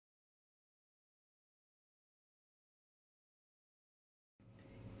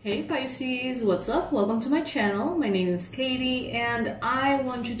Hey Pisces, what's up? Welcome to my channel. My name is Katie and I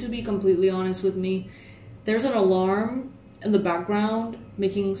want you to be completely honest with me. There's an alarm in the background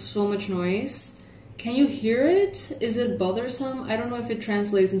making so much noise. Can you hear it? Is it bothersome? I don't know if it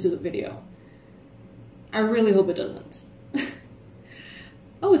translates into the video. I really hope it doesn't.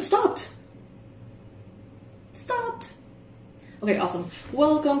 Oh, it stopped. It stopped. Okay, awesome.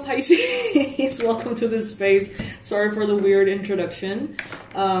 Welcome Pisces. Welcome to this space. Sorry for the weird introduction.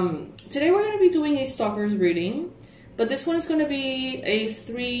 Today we're going to be doing a stalkers reading, but this one is going to be a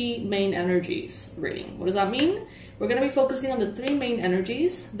 3 main energies reading. What does that mean? We're going to be focusing on the 3 main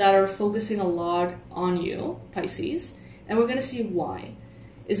energies that are focusing a lot on you, Pisces, and we're going to see why.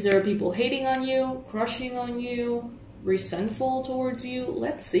 Is there people hating on you, crushing on you, resentful towards you?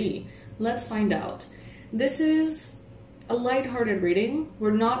 Let's see. Let's find out. This is a lighthearted reading.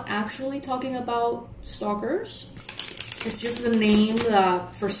 We're not actually talking about stalkers. It's just the name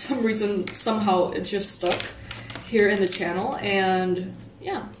that for some reason, somehow it just stuck here in the channel, and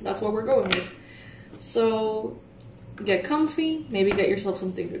yeah, that's what we're going with. So get comfy, maybe get yourself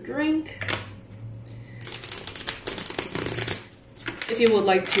something to drink. If you would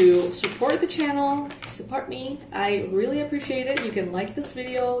like to support the channel, support me, I really appreciate it. You can like this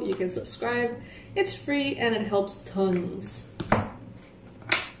video, you can subscribe. It's free and it helps tons.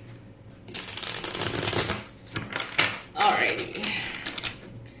 Alrighty.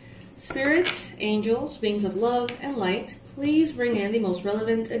 Spirit, angels, beings of love, and light, please bring in the most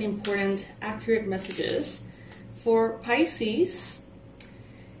relevant and important, accurate messages for Pisces.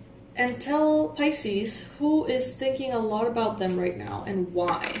 And tell Pisces who is thinking a lot about them right now and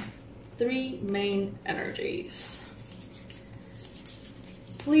why. 3 main energies.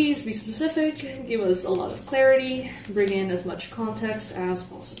 Please be specific, give us a lot of clarity, bring in as much context as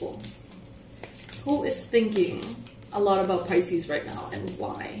possible. Who is thinking a lot about Pisces right now and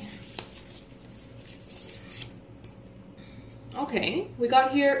why? Okay, we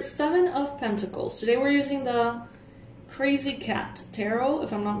got here 7 of Pentacles. Today we're using the Crazy Cat Tarot,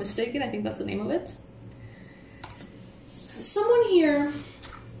 if I'm not mistaken. I think that's the name of it. Someone here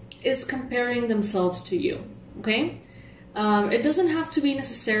is comparing themselves to you, okay? It doesn't have to be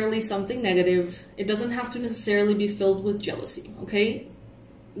necessarily something negative. It doesn't have to necessarily be filled with jealousy, okay?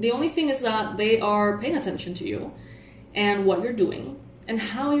 The only thing is that they are paying attention to you and what you're doing and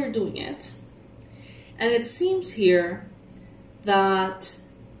how you're doing it. And it seems here that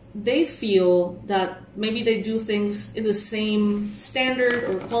they feel that maybe they do things in the same standard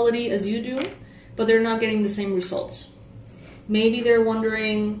or quality as you do, but they're not getting the same results. Maybe they're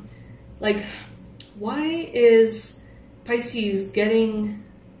wondering, like, why is Pisces getting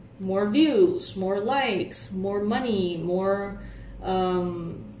more views, more likes, more money, more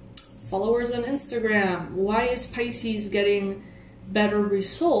followers on Instagram? Why is Pisces getting better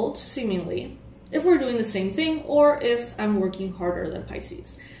results, seemingly, if we're doing the same thing or if I'm working harder than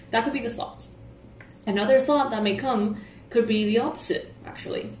Pisces? That could be the thought. Another thought that may come could be the opposite,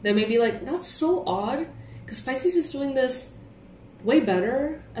 actually. They may be like, that's so odd, because Pisces is doing this way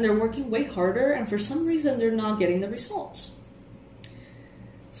better and they're working way harder, and for some reason they're not getting the results.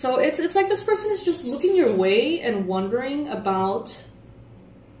 So it's like this person is just looking your way and wondering about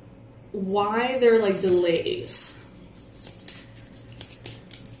why there are like delays.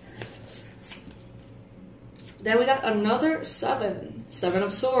 Then we got another 7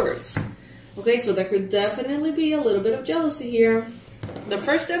 of Swords. Okay, so there could definitely be a little bit of jealousy here. The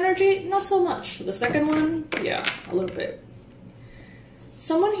first energy, not so much. The second one, yeah, a little bit.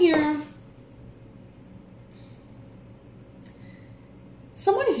 Someone here,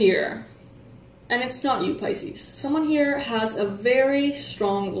 and it's not you, Pisces. Someone here has a very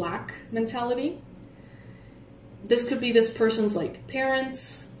strong lack mentality. This could be this person's like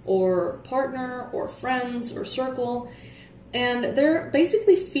parents or partner or friends or circle, and they're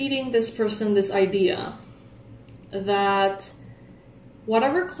basically feeding this person this idea that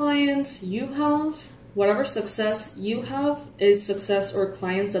whatever clients you have, whatever success you have is success or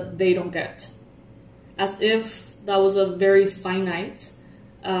clients that they don't get, as if that was a very finite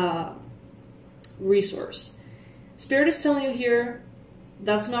resource. Spirit is telling you here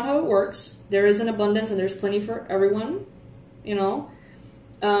that's not how it works. There is an abundance and there's plenty for everyone, you know.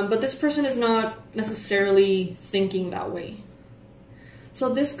 But this person is not necessarily thinking that way. So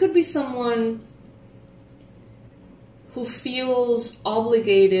this could be someone who feels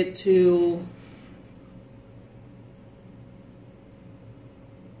obligated to,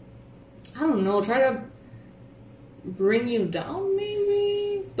 I don't know, try to bring you down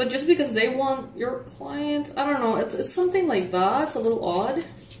maybe? But just because they want your client, I don't know, it's something like that. It's a little odd.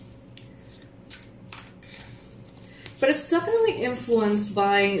 But it's definitely influenced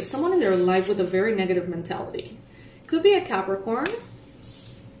by someone in their life with a very negative mentality. Could be a Capricorn.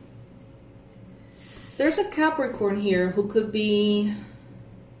 There's a Capricorn here who could be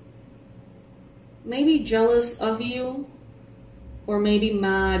maybe jealous of you or maybe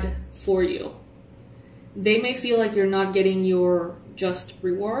mad for you. They may feel like you're not getting your just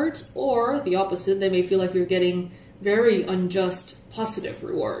rewards, or the opposite, they may feel like you're getting very unjust positive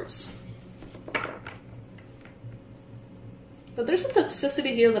rewards. But there's a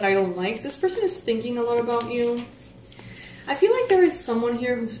toxicity here that I don't like. This person is thinking a lot about you. I feel like there is someone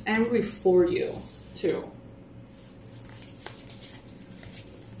here who's angry for you, too.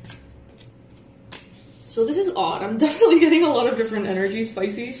 So this is odd. I'm definitely getting a lot of different energies,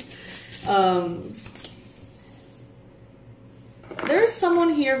 Pisces. There's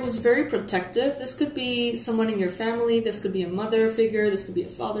someone here who's very protective. This could be someone in your family. This could be a mother figure. This could be a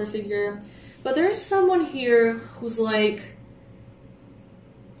father figure. But there's someone here who's like,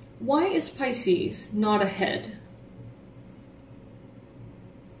 why is Pisces not ahead?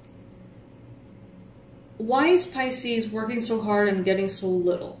 Why is Pisces working so hard and getting so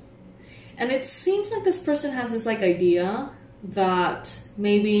little? And it seems like this person has this like idea that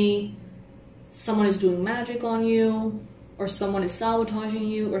maybe someone is doing magic on you, or someone is sabotaging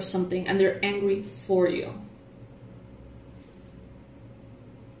you or something, and they're angry for you.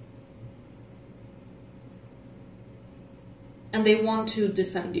 And they want to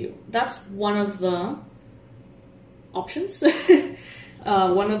defend you. That's one of the options.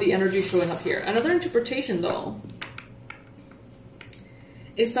 One of the energies showing up here. Another interpretation, though,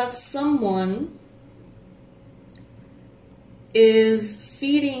 is that someone is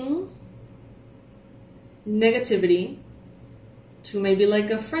feeding negativity to maybe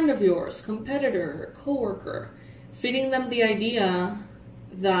like a friend of yours, competitor, coworker, feeding them the idea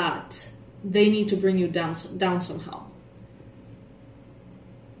that they need to bring you down somehow.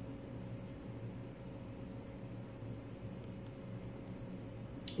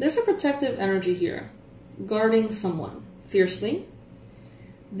 There's a protective energy here, guarding someone fiercely.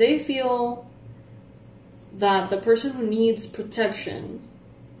 They feel that the person who needs protection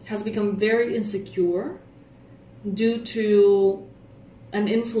has become very insecure due to an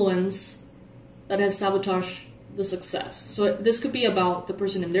influence that has sabotaged the success. So this could be about the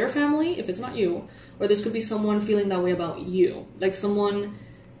person in their family, if it's not you, or this could be someone feeling that way about you, like someone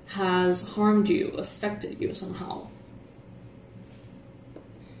has harmed you, affected you somehow.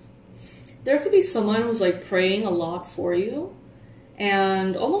 There could be someone who's like praying a lot for you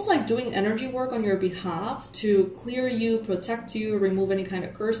and almost like doing energy work on your behalf to clear you, protect you, remove any kind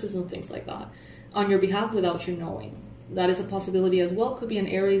of curses and things like that on your behalf without you knowing. That is a possibility as well. Could be an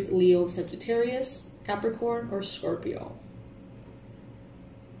Aries, Leo, Sagittarius, Capricorn, or Scorpio.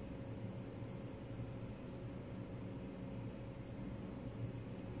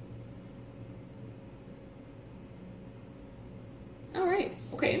 All right,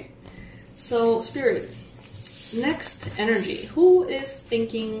 okay. So, Spirit, next energy. Who is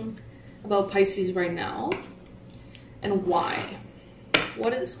thinking about Pisces right now, and why?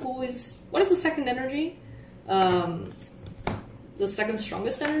 What is the second energy? The second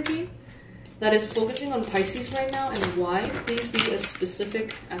strongest energy that is focusing on Pisces right now, and why? Please be as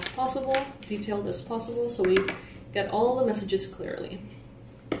specific as possible, detailed as possible, so we get all the messages clearly.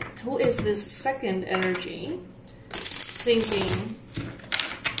 Who is this second energy thinking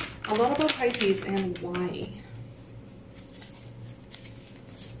a lot about Pisces, and why?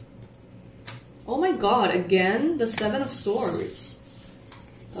 Oh my god, again, the Seven of Swords.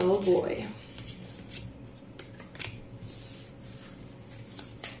 Oh boy.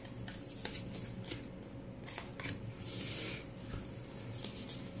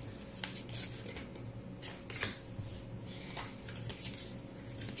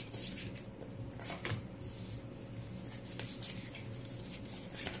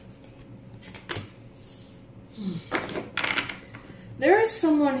 There is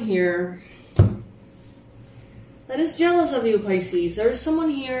someone here that is jealous of you, Pisces. There is someone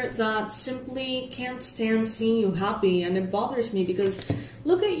here that simply can't stand seeing you happy, and it bothers me because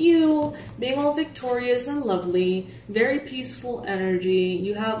look at you being all victorious and lovely, very peaceful energy.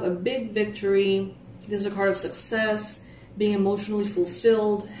 You have a big victory. This is a card of success, being emotionally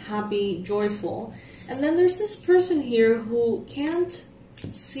fulfilled, happy, joyful. And then there's this person here who can't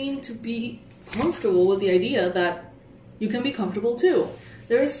seem to be comfortable with the idea that you can be comfortable too.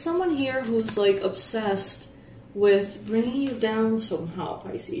 There is someone here who's like obsessed with bringing you down somehow,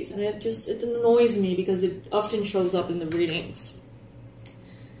 Pisces, and it annoys me because it often shows up in the readings.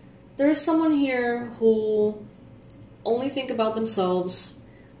 There is someone here who only think about themselves.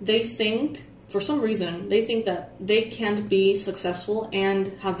 They think for some reason, they think that they can't be successful and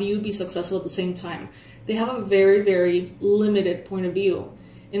have you be successful at the same time. They have a very, very limited point of view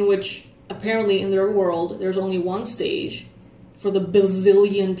in which apparently in their world, there's only one stage for the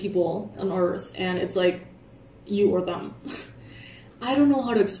bazillion people on Earth, and it's like you or them. I don't know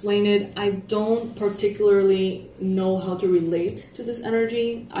how to explain it. I don't particularly know how to relate to this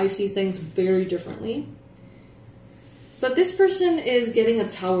energy. I see things very differently. But this person is getting a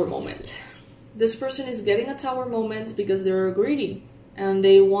tower moment. This person is getting a tower moment because they're greedy and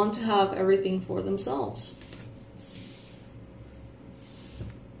they want to have everything for themselves.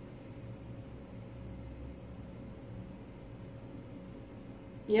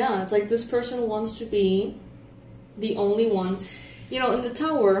 Yeah, it's like this person wants to be the only one. You know, in the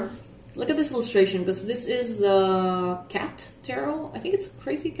tower, look at this illustration, because this is the cat tarot. I think it's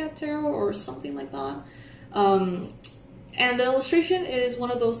Crazy Cat Tarot or something like that. And the illustration is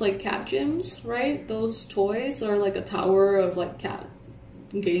one of those like cat gyms, right? Those toys are like a tower of like cat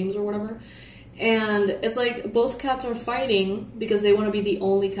games or whatever. And it's like both cats are fighting because they want to be the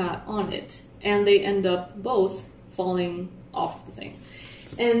only cat on it. And they end up both falling off the thing.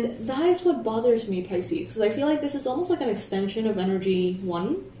 And that is what bothers me, Pisces, because I feel like this is almost like an extension of energy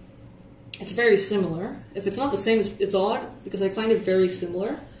 1. It's very similar. If it's not the same, it's odd, because I find it very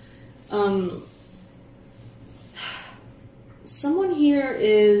similar. Someone here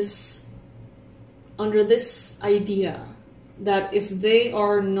is under this idea that if they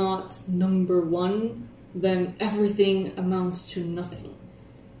are not number 1, then everything amounts to nothing.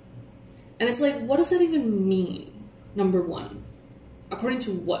 And it's like, what does that even mean, number 1? According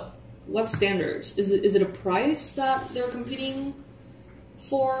to what? What standards? Is it a price that they're competing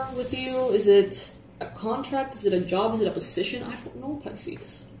for with you? Is it a contract? Is it a job? Is it a position? I don't know,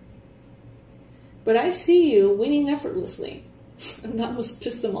 Pisces. But I see you winning effortlessly. And that must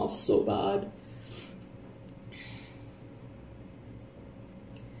piss them off so bad.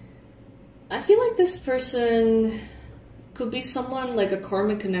 I feel like this person could be someone like a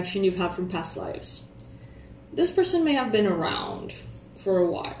karmic connection you've had from past lives. This person may have been around for a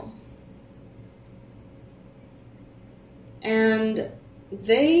while. And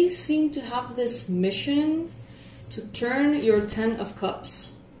they seem to have this mission to turn your 10 of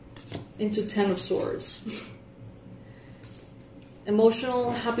Cups into 10 of Swords.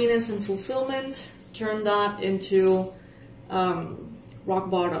 Emotional happiness and fulfillment, turn that into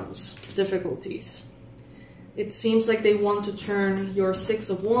rock bottoms, difficulties. It seems like they want to turn your 6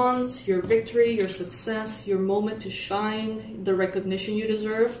 of Wands, your victory, your success, your moment to shine, the recognition you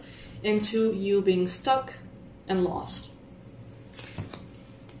deserve, into you being stuck and lost.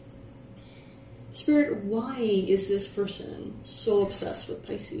 Spirit, why is this person so obsessed with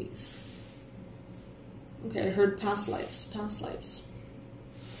Pisces? Okay, I heard past lives, past lives.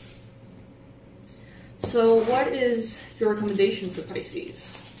 So what is your recommendation for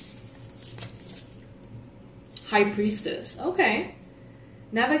Pisces? High Priestess. Okay.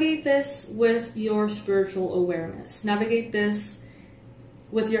 Navigate this with your spiritual awareness. Navigate this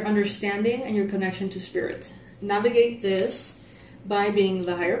with your understanding and your connection to spirit. Navigate this by being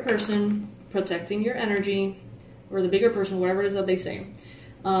the higher person, protecting your energy, or the bigger person, whatever it is that they say.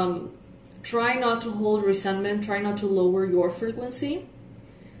 Try not to hold resentment. Try not to lower your frequency.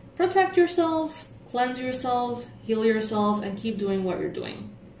 Protect yourself, cleanse yourself, heal yourself, and keep doing what you're doing.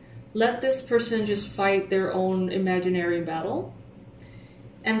 Let this person just fight their own imaginary battle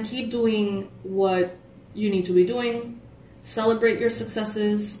and keep doing what you need to be doing. Celebrate your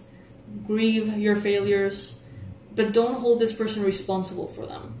successes, grieve your failures, but don't hold this person responsible for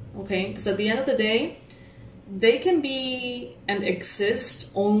them, okay? Because at the end of the day, they can be and exist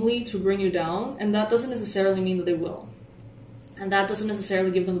only to bring you down, and that doesn't necessarily mean that they will. And that doesn't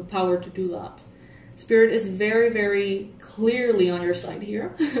necessarily give them the power to do that. Spirit is very, very clearly on your side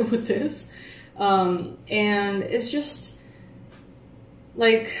here with this. And it's just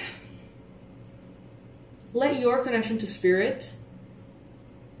like, let your connection to spirit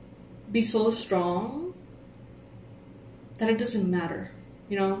be so strong that it doesn't matter.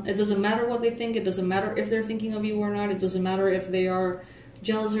 You know, it doesn't matter what they think. It doesn't matter if they're thinking of you or not. It doesn't matter if they are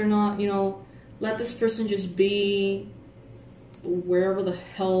jealous or not. You know, let this person just be wherever the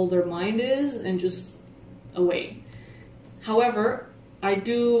hell their mind is and just away. However, I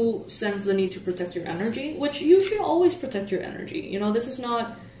do sense the need to protect your energy, which you should always protect your energy. You know, this is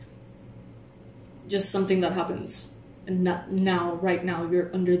not just something that happens and not now, right now,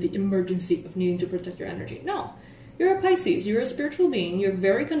 you're under the emergency of needing to protect your energy. No, you're a Pisces, you're a spiritual being, you're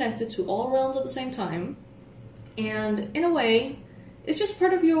very connected to all realms at the same time. And in a way, it's just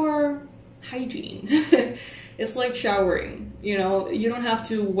part of your hygiene. It's like showering, you know, you don't have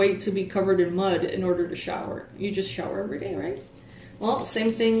to wait to be covered in mud in order to shower. You just shower every day, right? Well,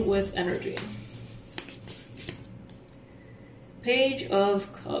 same thing with energy. Page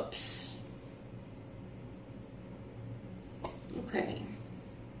of Cups. Okay,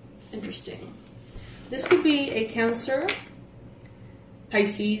 interesting. This could be a Cancer,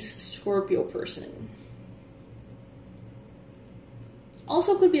 Pisces, Scorpio person.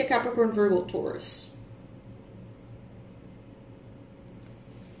 Also could be a Capricorn, Virgo, Taurus.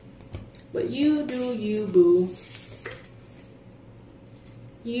 But you do you, boo.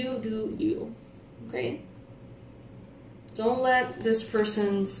 You do you, okay? Don't let this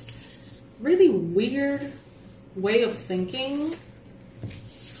person's really weird way of thinking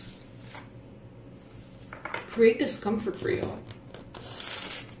create discomfort for you.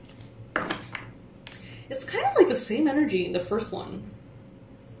 It's kind of like the same energy in the first one.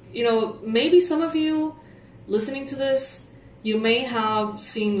 You know, maybe some of you listening to this, you may have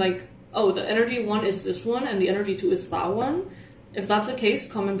seen like, oh, the energy 1 is this one and the energy 2 is that one. If that's the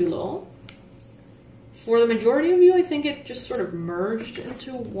case, comment below. For the majority of you, I think it just sort of merged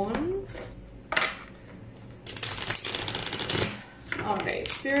into one. Alright,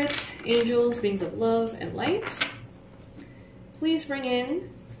 spirits, angels, beings of love, and light. Please bring in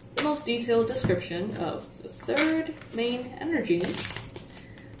the most detailed description of the third main energy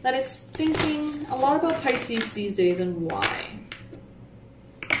that is thinking a lot about Pisces these days and why.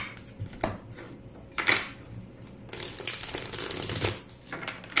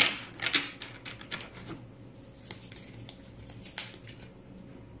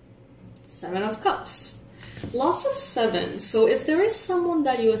 Seven of Cups. Lots of sevens. So if there is someone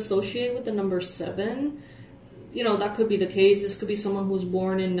that you associate with the number 7, you know, that could be the case. This could be someone who was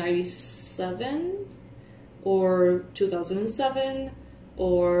born in 97 or 2007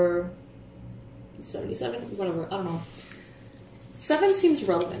 or 77, whatever, I don't know. 7 seems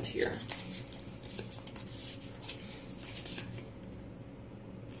relevant here.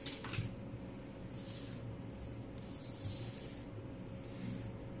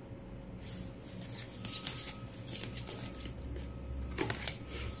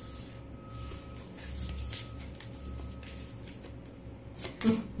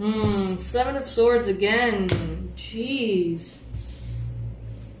 Seven of Swords again. Jeez.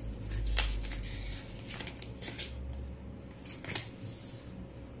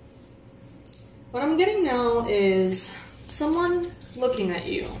 What I'm getting now is someone looking at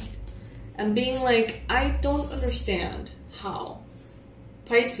you and being like, I don't understand how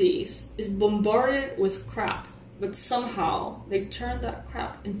Pisces is bombarded with crap, but somehow they turn that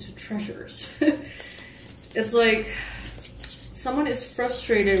crap into treasures. It's like someone is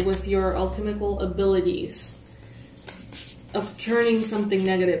frustrated with your alchemical abilities of turning something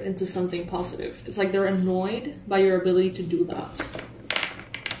negative into something positive. It's like they're annoyed by your ability to do that.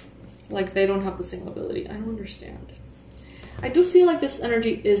 Like they don't have the same ability. I don't understand. I do feel like this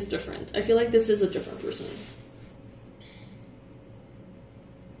energy is different. I feel like this is a different person.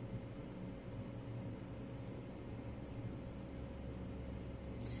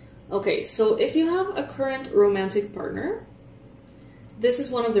 Okay, so if you have a current romantic partner, this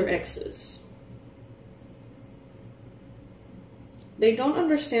is one of their exes. They don't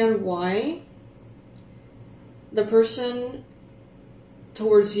understand why the person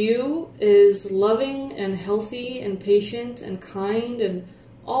towards you is loving and healthy and patient and kind and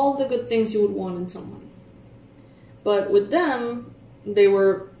all the good things you would want in someone. But with them, they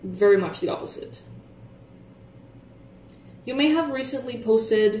were very much the opposite. You may have recently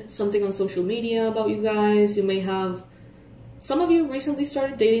posted something on social media about you guys. You may have, some of you recently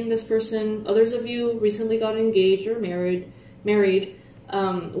started dating this person. Others of you recently got engaged or married.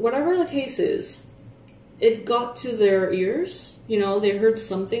 Whatever the case is, it got to their ears. You know, they heard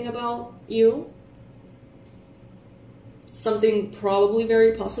something about you. Something probably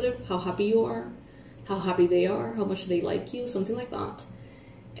very positive. How happy you are. How happy they are. How much they like you. Something like that.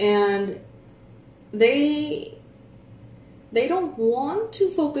 And they don't want to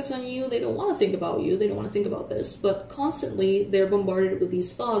focus on you. They don't want to think about you. They don't want to think about this. But constantly, they're bombarded with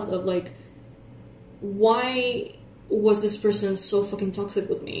these thoughts of like, why was this person so fucking toxic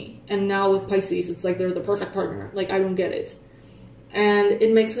with me? And now with Pisces, it's like they're the perfect partner. Like, I don't get it. And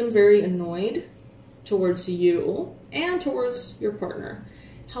it makes them very annoyed towards you and towards your partner.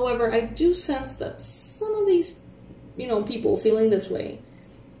 However, I do sense that some of these, you know, people feeling this way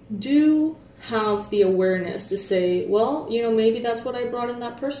do have the awareness to say, well, you know, maybe that's what I brought in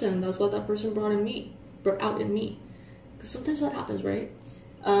that person. That's what that person brought out in me. Because sometimes that happens, right?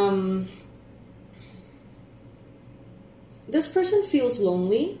 This person feels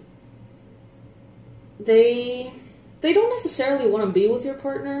lonely they don't necessarily want to be with your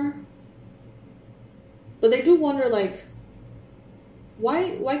partner, but they do wonder, like,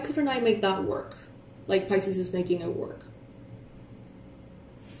 why couldn't I make that work? Like Pisces is making it work.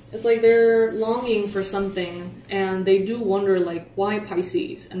 It's like they're longing for something, and they do wonder, like, why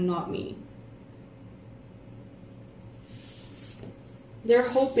Pisces and not me? They're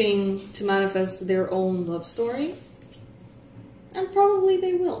hoping to manifest their own love story, and probably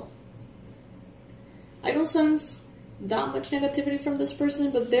they will. I don't sense that much negativity from this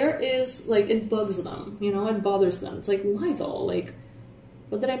person, but there is, like, it bugs them, you know, it bothers them. It's like, why though? Like,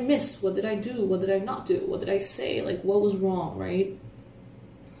 what did I miss? What did I do? What did I not do? What did I say? Like, what was wrong, right?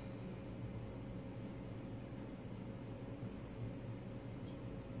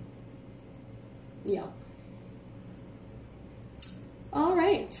 Yeah. All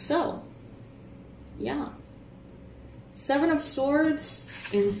right, so, yeah. 7 of Swords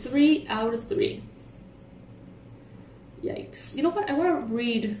in 3 out of 3. Yikes. You know what? I want to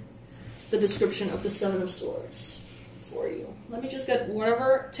read the description of the 7 of Swords for you. Let me just get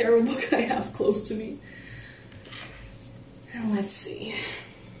whatever tarot book I have close to me. And let's see.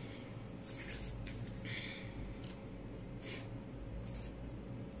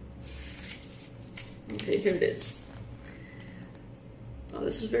 Okay, here it is. Oh,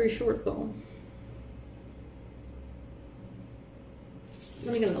 this is very short though.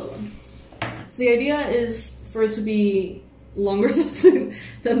 Let me get another one. So the idea is for it to be longer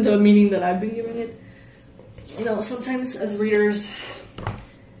than the meaning that I've been giving it. You know, sometimes as readers,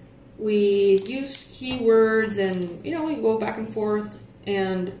 we use keywords and, you know, we go back and forth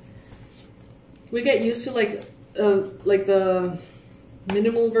and we get used to like the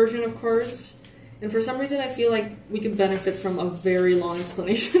minimal version of cards. And for some reason, I feel like we could benefit from a very long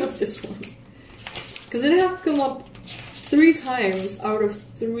explanation of this one. Because it has come up 3 times out of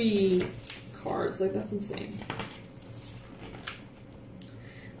 3 cards. Like, that's insane.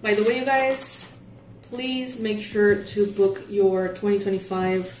 By the way, you guys, please make sure to book your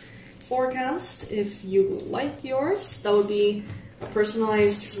 2025 forecast if you would like yours. That would be a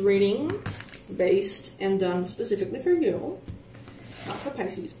personalized reading based and done specifically for you. Not for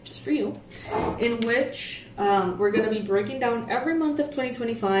Pisces, but just for you. In which we're going to be breaking down every month of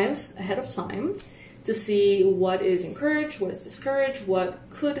 2025 ahead of time to see what is encouraged, what is discouraged, what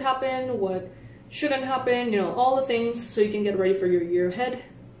could happen, what shouldn't happen, you know, all the things so you can get ready for your year ahead,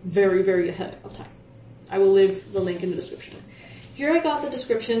 very, very ahead of time. I will leave the link in the description. Here I got the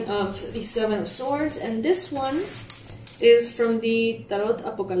description of the 7 of Swords, and this one is from the Tarot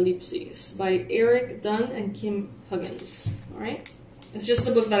Apocalypses by Eric Dunn and Kim Huggins. Alright? It's just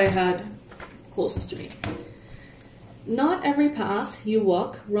the book that I had closest to me. Not every path you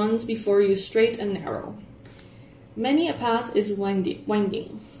walk runs before you straight and narrow. Many a path is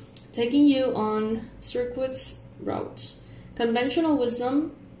winding, taking you on circuitous routes. Conventional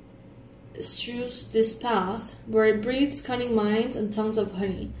wisdom eschews this path, where it breathes cunning minds and tongues of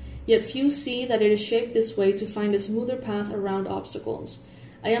honey, yet few see that it is shaped this way to find a smoother path around obstacles.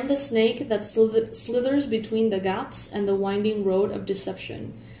 I am the snake that slithers between the gaps and the winding road of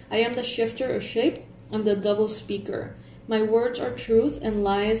deception. I am the shifter of shape and the double speaker. My words are truth and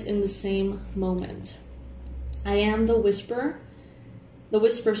lies in the same moment. I am the whisper, the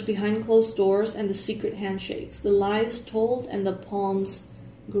whispers behind closed doors and the secret handshakes, the lies told and the palms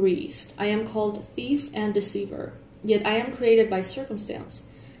greased. I am called thief and deceiver, yet I am created by circumstance.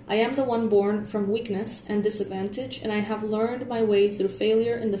 I am the one born from weakness and disadvantage, and I have learned my way through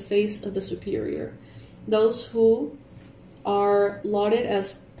failure in the face of the superior. Those who are lauded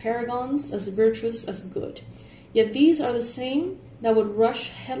as paragons, as virtuous as good. Yet these are the same that would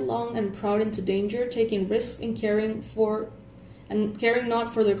rush headlong and proud into danger, taking risks and caring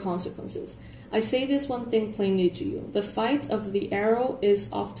not for their consequences. I say this one thing plainly to you. The fight of the arrow is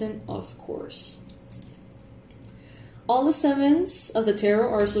often off course. All the 7s of the tarot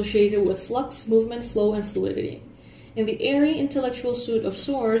are associated with flux, movement, flow, and fluidity. In the airy intellectual suit of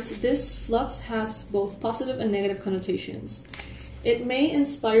swords, this flux has both positive and negative connotations. It may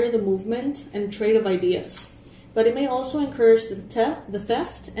inspire the movement and trade of ideas, but it may also encourage the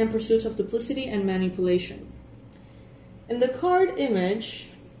theft and pursuit of duplicity and manipulation. In the card image,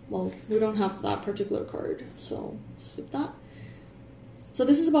 well, we don't have that particular card, so skip that. So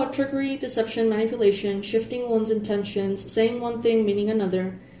this is about trickery, deception, manipulation, shifting one's intentions, saying one thing meaning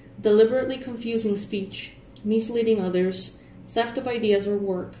another, deliberately confusing speech, misleading others, theft of ideas or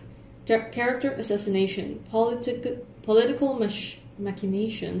work, character assassination, political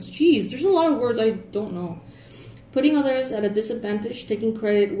machinations. Geez, there's a lot of words I don't know. Putting others at a disadvantage, taking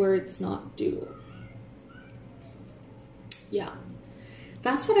credit where it's not due. Yeah,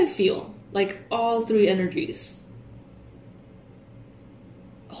 that's what I feel. like all three energies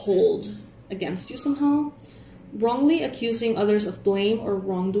hold against you somehow. Wrongly accusing others of blame or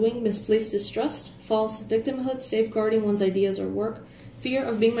wrongdoing, misplaced distrust, false victimhood, safeguarding one's ideas or work, fear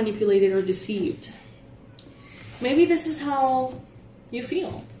of being manipulated or deceived. Maybe this is how you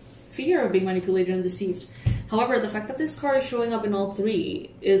feel. Fear of being manipulated and deceived. However, the fact that this card is showing up in all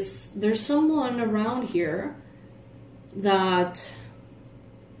three is there's someone around here that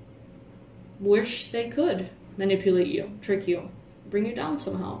wish they could manipulate you, trick you, bring you down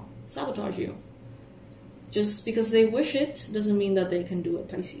somehow, sabotage you. Just because they wish it doesn't mean that they can do it,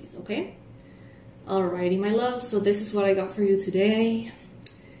 Pisces, okay? Alrighty, my love, so this is what I got for you today.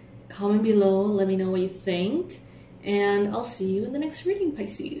 Comment below, let me know what you think, and I'll see you in the next reading,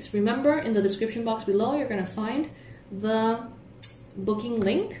 Pisces. Remember, in the description box below, you're going to find the booking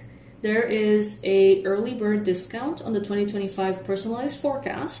link. There is a early bird discount on the 2025 personalized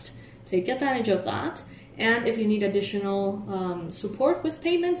forecast. Take advantage of that. And if you need additional support with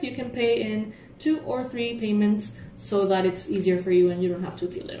payments, you can pay in 2 or 3 payments so that it's easier for you and you don't have to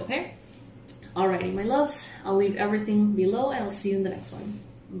feel it, okay? Alrighty, my loves, I'll leave everything below and I'll see you in the next one.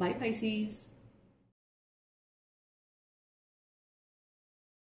 Bye, Pisces.